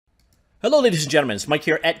Hello ladies and gentlemen, it's Mike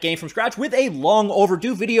here at Game From Scratch with a long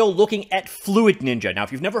overdue video looking at FluidNinja. Now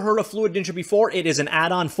if you've never heard of FluidNinja before, it is an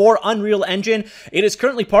add-on for Unreal Engine. It is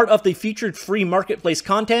currently part of the featured free marketplace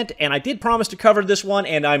content, and I did promise to cover this one,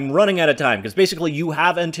 and I'm running out of time, because basically you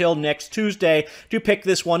have until next Tuesday to pick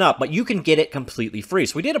this one up, but you can get it completely free.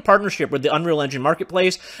 So we did a partnership with the Unreal Engine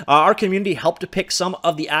marketplace. Our community helped to pick some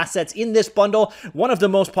of the assets in this bundle. One of the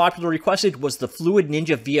most popular requested was the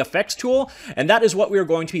FluidNinja VFX tool, and that is what we are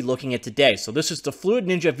going to be looking at today. So this is the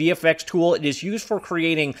FluidNinja VFX tool. It is used for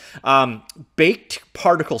creating baked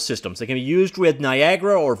particle systems. They can be used with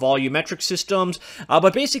Niagara or volumetric systems,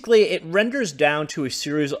 but basically it renders down to a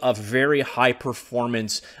series of very high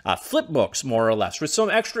performance flipbooks, more or less, with some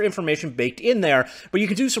extra information baked in there, but you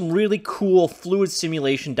can do some really cool fluid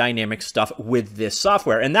simulation dynamic stuff with this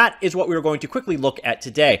software, and that is what we're going to quickly look at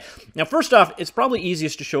today. Now, first off, it's probably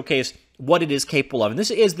easiest to showcase what it is capable of, and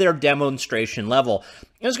this is their demonstration level.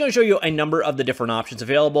 I'm just going to show you a number of the different options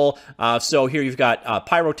available. So here you've got a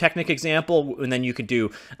pyrotechnic example, and then you can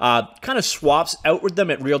do kind of swaps out with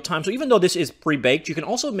them at real time. So even though this is pre-baked, you can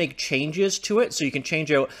also make changes to it. So you can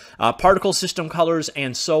change out particle system colors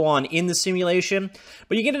and so on in the simulation.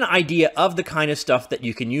 But you get an idea of the kind of stuff that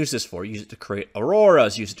you can use this for. Use it to create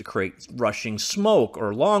auroras, use it to create rushing smoke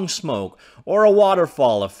or long smoke, or a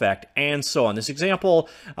waterfall effect, and so on. This example,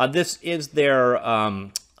 this is their...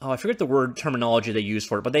 I forget the word terminology they use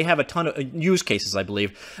for it, but they have a ton of use cases, I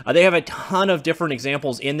believe. They have a ton of different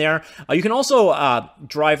examples in there. You can also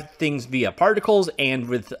drive things via particles and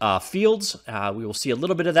with fields. We will see a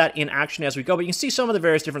little bit of that in action as we go, but you can see some of the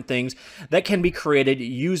various different things that can be created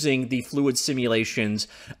using the fluid simulations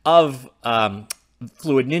of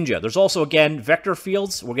FluidNinja. There's also, again, vector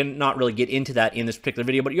fields. We're going to not really get into that in this particular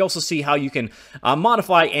video, but you also see how you can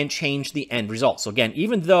modify and change the end result. So again,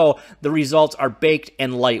 even though the results are baked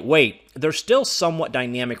and lightweight, they're still somewhat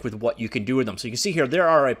dynamic with what you can do with them. So you can see here, there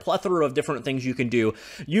are a plethora of different things you can do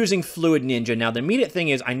using FluidNinja. Now, the immediate thing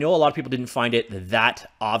is, I know a lot of people didn't find it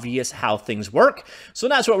that obvious how things work. So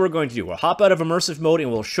that's what we're going to do. We'll hop out of immersive mode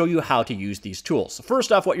and we'll show you how to use these tools. So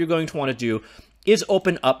first off, what you're going to want to do is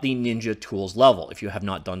open up the Ninja Tools level if you have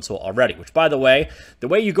not done so already, which, by the way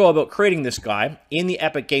you go about creating this guy in the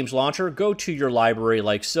Epic Games Launcher, go to your library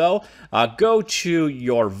like so, go to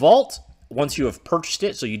your vault once you have purchased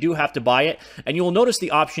it, so you do have to buy it, and you will notice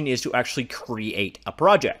the option is to actually create a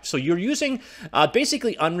project. So you're using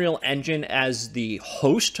basically Unreal Engine as the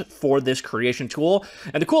host for this creation tool,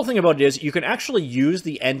 and the cool thing about it is you can actually use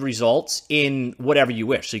the end results in whatever you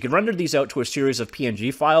wish. So you can render these out to a series of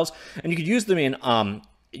PNG files, and you could use them in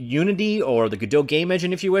Unity or the Godot game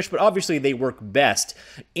engine if you wish, but obviously they work best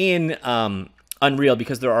in Unreal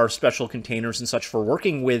because there are special containers and such for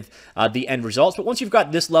working with the end results. But once you've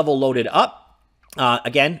got this level loaded up,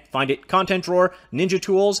 again, find it, content drawer, Ninja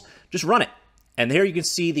Tools, just run it. And there you can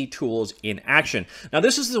see the tools in action. Now,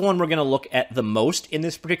 this is the one we're going to look at the most in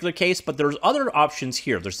this particular case, but there's other options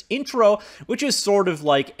here. There's Intro, which is sort of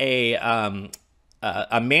like a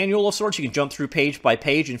manual of sorts. You can jump through page by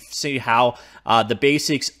page and see how the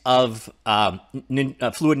basics of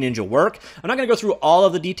FluidNinja work. I'm not going to go through all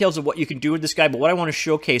of the details of what you can do with this guy, but what I want to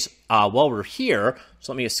showcase while we're here,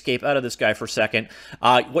 so let me escape out of this guy for a second,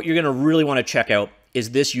 what you're going to really want to check out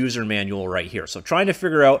is this user manual right here. So trying to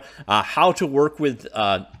figure out how to work with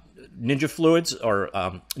Ninja Fluids, or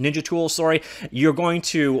Ninja Tools, sorry, you're going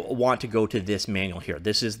to want to go to this manual here.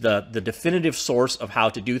 This is the definitive source of how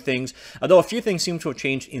to do things. Although a few things seem to have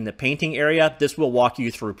changed in the painting area, this will walk you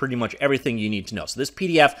through pretty much everything you need to know. So this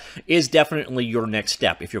PDF is definitely your next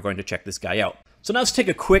step if you're going to check this guy out. So now let's take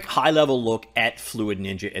a quick high-level look at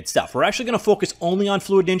FluidNinja itself. We're actually going to focus only on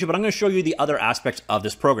FluidNinja, but I'm going to show you the other aspects of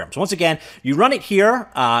this program. So once again, you run it here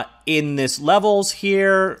in this levels,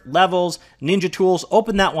 Ninja Tools,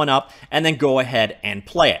 open that one up, and then go ahead and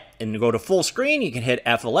play it. And to go to full screen, you can hit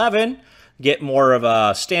F11, get more of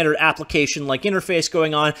a standard application-like interface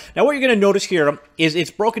going on. Now, what you're going to notice here is it's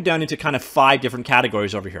broken down into kind of 5 different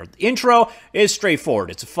categories over here. The intro is straightforward.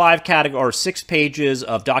 It's a 5 category or 6 pages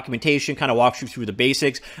of documentation, kind of walks you through the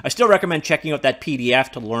basics. I still recommend checking out that PDF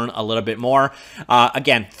to learn a little bit more.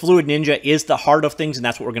 Again, FluidNinja is the heart of things, and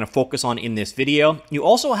that's what we're going to focus on in this video. You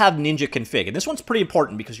also have Ninja Config, and this one's pretty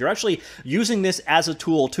important because you're actually using this as a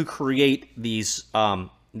tool to create these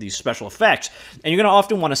these special effects, and you're going to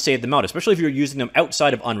often want to save them out, especially if you're using them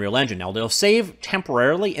outside of Unreal Engine. Now, they'll save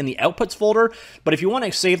temporarily in the outputs folder, but if you want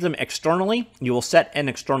to save them externally, you will set an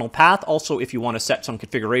external path. Also, if you want to set some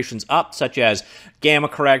configurations up, such as gamma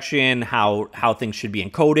correction, how things should be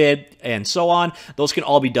encoded, and so on, those can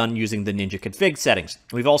all be done using the Ninja config settings.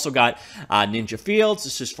 We've also got Ninja fields.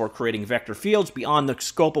 This is for creating vector fields beyond the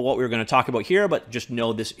scope of what we're going to talk about here, but just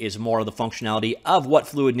know this is more of the functionality of what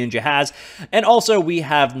FluidNinja has. And also, we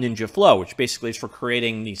have Ninja Flow, which basically is for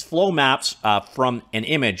creating these flow maps from an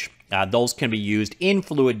image. Those can be used in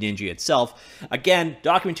FluidNinja itself. Again,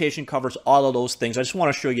 documentation covers all of those things. I just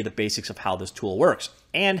want to show you the basics of how this tool works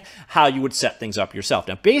and how you would set things up yourself.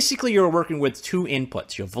 Now, basically, you're working with two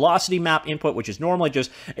inputs. Your velocity map input, which is normally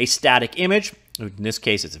just a static image. In this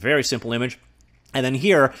case, it's a very simple image. And then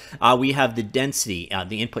here, we have the density,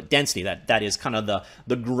 the input density. That is kind of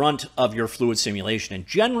the grunt of your fluid simulation. And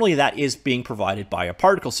generally, that is being provided by a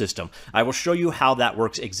particle system. I will show you how that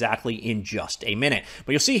works exactly in just a minute.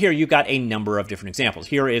 But you'll see here, you've got a number of different examples.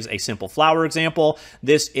 Here is a simple flower example.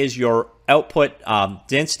 This is your output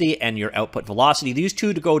density and your output velocity. These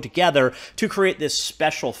two to go together to create this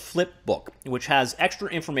special flip book, which has extra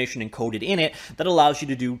information encoded in it that allows you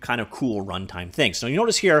to do kind of cool runtime things. So you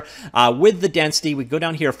notice here with the density, we go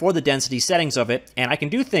down here for the density settings of it, and I can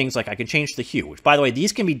do things like I can change the hue, which by the way,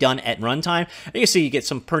 these can be done at runtime. And you see you get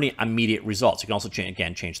some pretty immediate results. You can also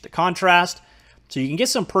change the contrast. So you can get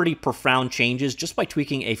some pretty profound changes just by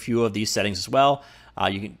tweaking a few of these settings as well.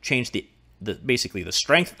 You can change basically the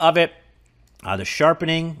strength of it, the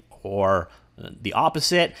sharpening, or the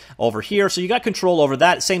opposite over here. So you got control over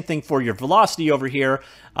that. Same thing for your velocity over here.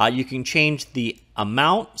 You can change the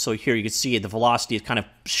amount. So here you can see the velocity is kind of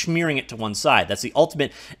smearing it to one side. That's the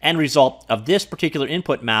ultimate end result of this particular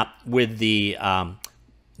input map with the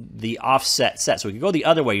offset set. So we can go the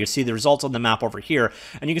other way. You see the results on the map over here,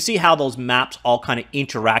 and you can see how those maps all kind of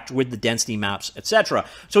interact with the density maps, etc.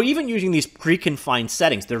 So even using these pre-confined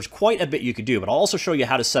settings, there's quite a bit you could do, but I'll also show you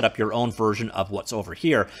how to set up your own version of what's over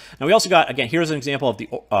here. Now we also got, again, here's an example of the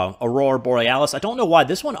Aurora Borealis. I don't know why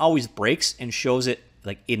this one always breaks and shows it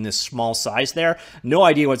like in this small size there. No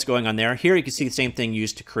idea what's going on there. Here you can see the same thing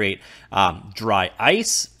used to create dry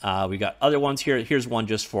ice. We got other ones here. Here's one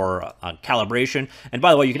just for calibration. And by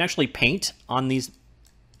the way, you can actually paint on these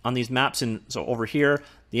maps. And so over here,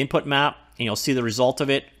 the input map, and you'll see the result of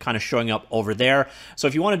it kind of showing up over there. So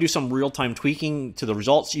if you want to do some real-time tweaking to the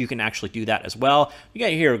results, you can actually do that as well. You got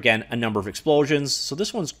here, again, a number of explosions. So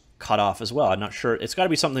this one's cut off as well. I'm not sure. It's got to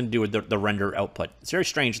be something to do with the render output. It's very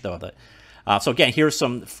strange, though, that so again, here's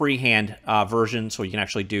some freehand version, so you can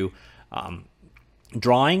actually do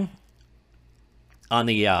drawing on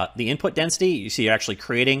the input density. You see you're actually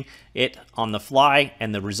creating it on the fly,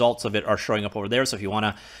 and the results of it are showing up over there. So if you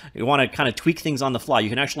want to kind of tweak things on the fly, you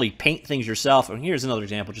can actually paint things yourself. And here's another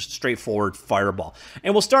example, just a straightforward fireball.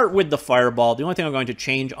 And we'll start with the fireball. The only thing I'm going to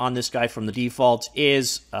change on this guy from the defaults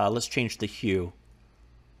is let's change the hue.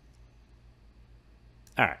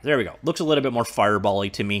 All right, there we go. Looks a little bit more fireball-y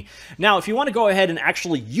to me. Now, if you want to go ahead and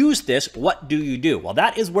actually use this, what do you do? Well,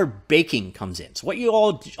 that is where baking comes in. So what you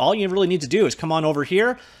all you really need to do is come on over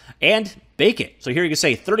here and bake it. So here you can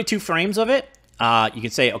say 32 frames of it. You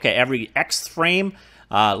can say, okay, every X frame,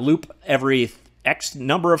 loop every X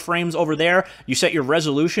number of frames over there. You set your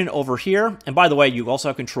resolution over here. And by the way, you also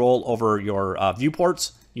have control over your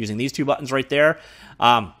viewports using these two buttons right there.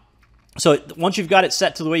 So once you've got it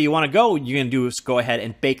set to the way you want to go, you're going to do is go ahead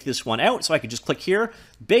and bake this one out. So I could just click here,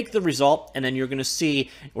 bake the result, and then you're going to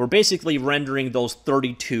see we're basically rendering those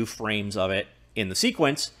 32 frames of it in the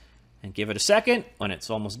sequence. And give it a second when it's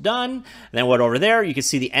almost done. And then what over there, you can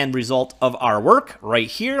see the end result of our work right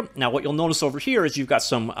here. Now what you'll notice over here is you've got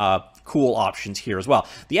some cool options here as well.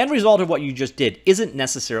 The end result of what you just did isn't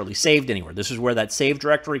necessarily saved anywhere. This is where that save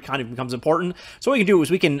directory kind of becomes important. So what we can do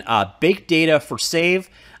is we can bake data for save,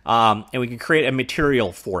 and we can create a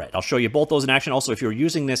material for it. I'll show you both those in action. Also, if you're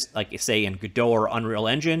using this, like say in Godot or Unreal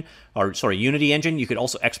Engine, or sorry, Unity Engine, you could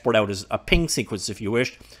also export out as a ping sequence if you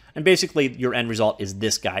wished. And basically, your end result is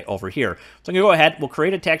this guy over here. So I'm going to go ahead, we'll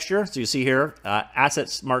create a texture. So you see here,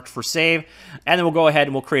 assets marked for save. And then we'll go ahead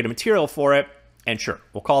and we'll create a material for it. And sure,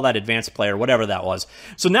 we'll call that advanced player, whatever that was.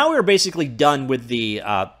 So now we're basically done with the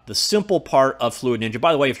simple part of FluidNinja.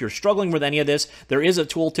 By the way, if you're struggling with any of this, there is a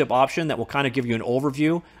tooltip option that will kind of give you an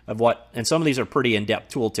overview of what, and some of these are pretty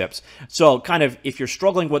in-depth tooltips. So kind of, if you're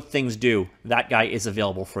struggling what things do, that guy is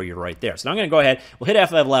available for you right there. So now I'm going to go ahead, we'll hit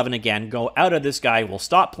F11 again, go out of this guy, we'll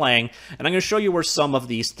stop playing, and I'm going to show you where some of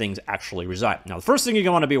these things actually reside. Now, the first thing you're going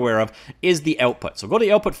to want to be aware of is the output. So go to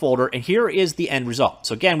the output folder, and here is the end result.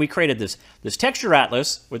 So again, we created this texture texture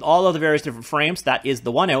atlas with all of the various different frames. That is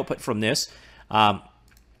the one output from this.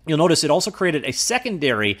 You'll notice it also created a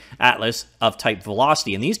secondary atlas of type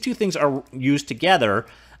velocity. And these two things are used together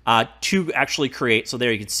to actually create, so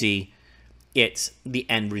there you can see it's the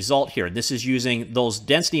end result here. This is using those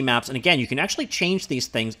density maps. And again, you can actually change these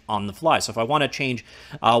things on the fly. So if I want to change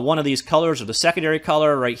one of these colors or the secondary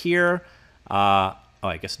color right here, oh,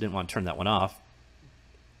 I guess I didn't want to turn that one off.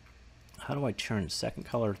 How do I turn second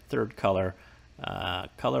color, third color,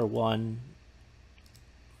 color 1?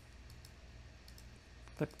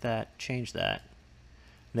 Click that, change that.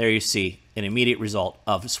 There you see an immediate result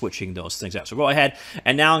of switching those things out. So go ahead,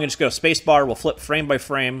 and now I'm going to just go spacebar. We'll flip frame by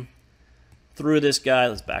frame through this guy.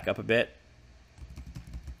 Let's back up a bit.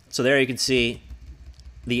 So there you can see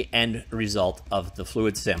the end result of the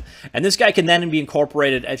fluid sim. And this guy can then be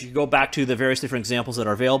incorporated as you go back to the various different examples that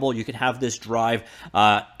are available. You can have this drive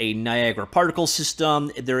a Niagara particle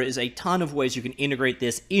system. There is a ton of ways you can integrate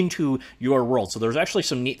this into your world. So there's actually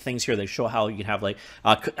some neat things here that show how you can have like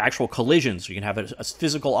actual collisions. You can have a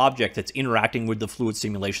physical object that's interacting with the fluid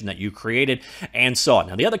simulation that you created, and so on.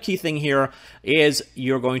 Now the other key thing here is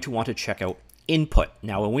you're going to want to check out input.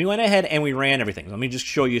 Now, when we went ahead and we ran everything, let me just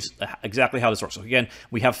show you exactly how this works. So again,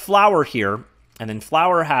 we have flour here, and then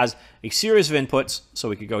flour has a series of inputs. So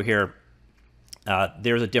we could go here.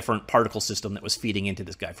 There's a different particle system that was feeding into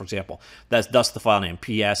this guy, for example. That's thus the file name,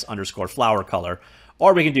 ps_flour color.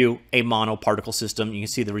 Or we can do a mono particle system. You can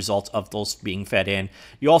see the results of those being fed in.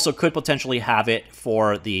 You also could potentially have it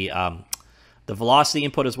for the velocity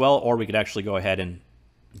input as well, or we could actually go ahead and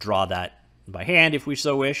draw that by hand if we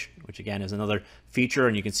so wish, which again is another feature,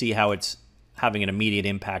 and you can see how it's having an immediate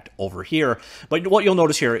impact over here. But what you'll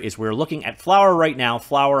notice here is we're looking at flour right now.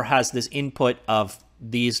 Flour has this input of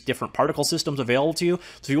these different particle systems available to you.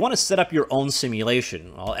 So if you want to set up your own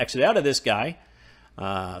simulation, I'll exit out of this guy.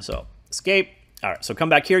 So escape. All right, so come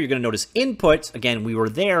back here. You're going to notice inputs. Again, we were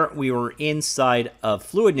there. We were inside of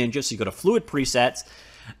FluidNinja. So you go to Fluid Presets,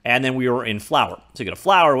 and then we were in Flour. So you go to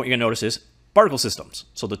Flour. What you're going to notice is particle systems.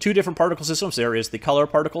 So the two different particle systems, there is the color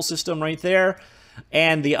particle system right there,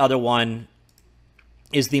 and the other one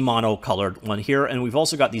is the mono-colored one here. And we've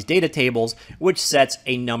also got these data tables, which sets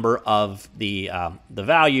a number of the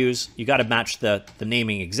values. You got to match the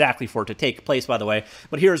naming exactly for it to take place, by the way.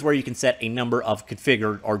 But here's where you can set a number of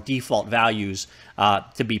configured or default values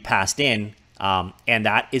to be passed in. And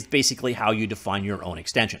that is basically how you define your own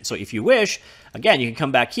extension. So if you wish, again, you can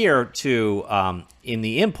come back here to, in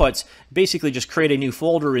the inputs, basically just create a new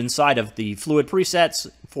folder inside of the fluid presets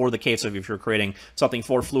for the case of if you're creating something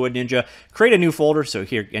for FluidNinja. Create a new folder. So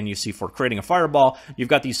here, again, you see for creating a fireball, you've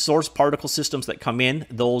got these source particle systems that come in.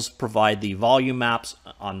 Those provide the volume maps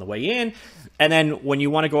on the way in. And then when you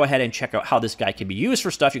want to go ahead and check out how this guy can be used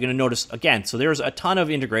for stuff, you're going to notice, again, so there's a ton of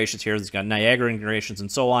integrations here. There's got Niagara integrations and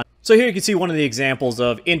so on. So here you can see one of the examples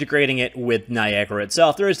of integrating it with Niagara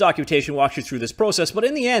itself. There is documentation walks you through this process, but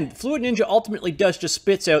in the end, FluidNinja ultimately just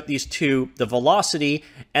spits out these two, the velocity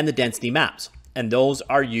and the density maps. And those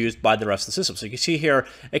are used by the rest of the system. So you can see here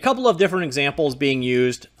a couple of different examples being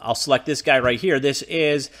used. I'll select this guy right here. This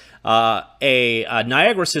is a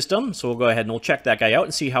Niagara system. So we'll go ahead and we'll check that guy out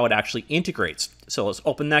and see how it actually integrates. So let's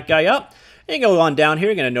open that guy up. And you go on down here,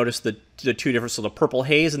 you're going to notice the two different, so the purple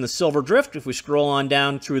haze and the silver drift. If we scroll on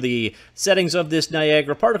down through the settings of this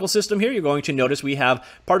Niagara particle system here, you're going to notice we have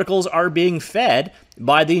particles are being fed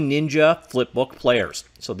by the Ninja Flipbook players.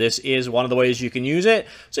 So this is one of the ways you can use it.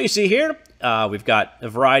 So you see here, we've got a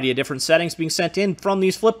variety of different settings being sent in from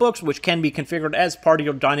these flipbooks, which can be configured as part of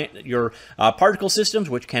your particle systems,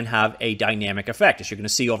 which can have a dynamic effect, as you're going to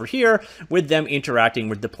see over here, with them interacting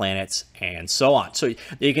with the planets and so on. So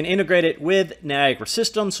you can integrate it with Niagara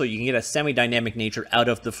systems, so you can get a semi-dynamic nature out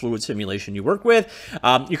of the fluid simulation you work with.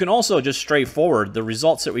 You can also just stray forward the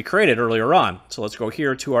results that we created earlier on. So let's go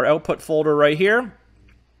here to our output folder right here.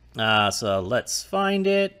 So let's find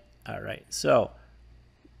it. All right, so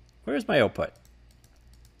where's my output?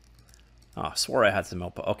 Oh, I swore I had some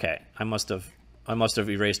output. Okay, I must have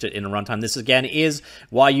erased it in a runtime. This again is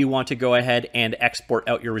why you want to go ahead and export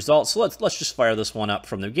out your results. So let's just fire this one up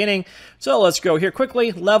from the beginning. So let's go here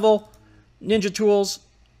quickly, level, Ninja Tools.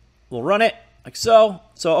 We'll run it like so.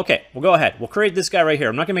 So, okay, we'll go ahead. We'll create this guy right here.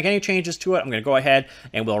 I'm not going to make any changes to it. I'm going to go ahead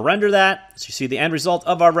and we'll render that. So you see the end result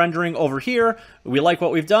of our rendering over here. We like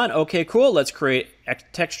what we've done. Okay, cool. Let's create a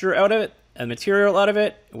texture out of it, a material out of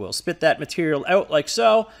it. We'll spit that material out like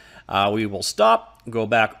so. We will stop, go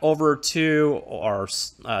back over to our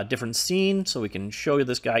different scene so we can show you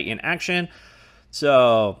this guy in action.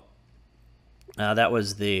 So that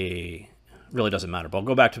was the... really doesn't matter, but I'll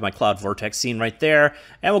go back to my cloud vortex scene right there,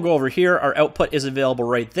 and we'll go over here. Our output is available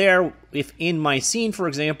right there. If in my scene, for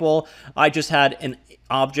example, I just had an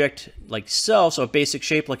object like so a basic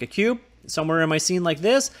shape like a cube, somewhere in my scene like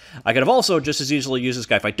this, I could have also just as easily used this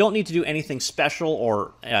guy. If I don't need to do anything special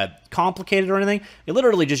or complicated or anything, you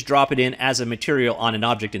literally just drop it in as a material on an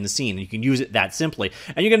object in the scene. You can use it that simply.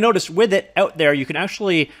 And you're going to notice with it out there, you can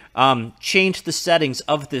actually change the settings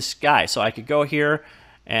of this guy. So I could go here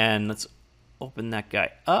and let's open that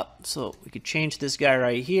guy up. So we could change this guy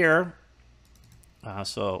right here.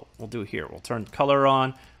 So we'll do here. We'll turn the color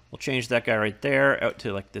on. We'll change that guy right there out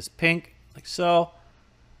to like this pink, like so.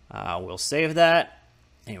 We'll save that,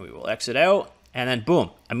 and we will exit out, and then boom,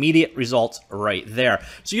 immediate results right there.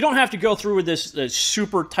 So you don't have to go through with this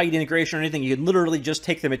super tight integration or anything. You can literally just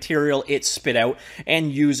take the material it spit out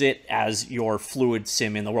and use it as your fluid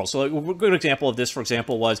sim in the world. So a good example of this, for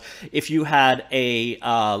example, was if you had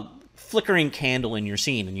a flickering candle in your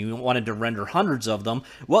scene and you wanted to render hundreds of them,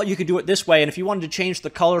 well, you could do it this way. And if you wanted to change the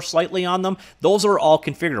color slightly on them, those are all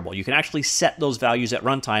configurable. You can actually set those values at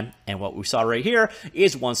runtime, and what we saw right here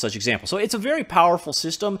is one such example. So it's a very powerful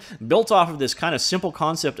system built off of this kind of simple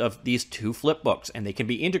concept of these two flipbooks, and they can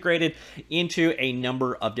be integrated into a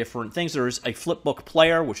number of different things. There's a flipbook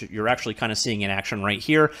player, which you're actually kind of seeing in action right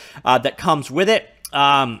here, that comes with it.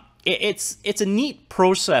 It's a neat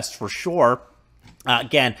process for sure.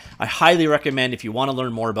 Again, I highly recommend if you want to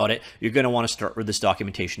learn more about it, you're going to want to start with this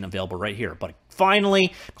documentation available right here. But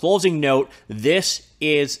finally, closing note, this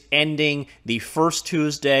is ending the first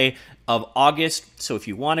Tuesday of August. So if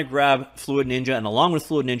you want to grab FluidNinja, and along with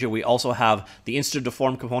FluidNinja, we also have the Instant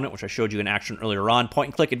Deform component, which I showed you in action earlier on,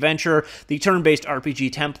 point-and-click adventure, the turn-based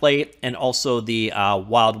RPG template, and also the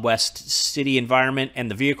Wild West city environment and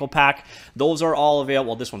the vehicle pack. Those are all available.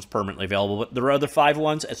 Well, this one's permanently available, but there are other 5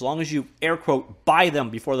 ones. As long as you, air quote, buy them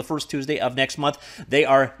before the first Tuesday of next month, they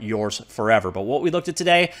are yours forever. But what we looked at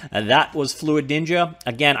today, that was FluidNinja.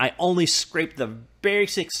 Again, I only scraped the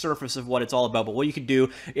basic surface of what it's all about, but what you can do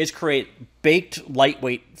is create baked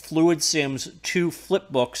lightweight fluid sims to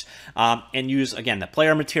flipbooks and use, again, the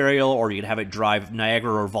player material, or you could have it drive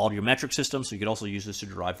Niagara or volumetric systems, so you could also use this to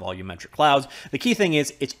drive volumetric clouds. The key thing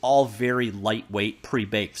is it's all very lightweight,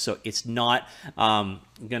 pre-baked, so it's not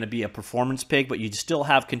going to be a performance pig, but you still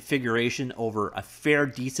have configuration over a fair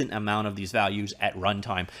decent amount of these values at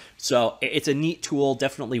runtime. So it's a neat tool,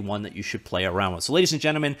 definitely one that you should play around with. So ladies and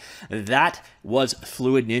gentlemen, that was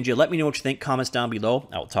FluidNinja. Let me know what you think, comments down below.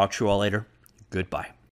 I will talk to you all later. Goodbye.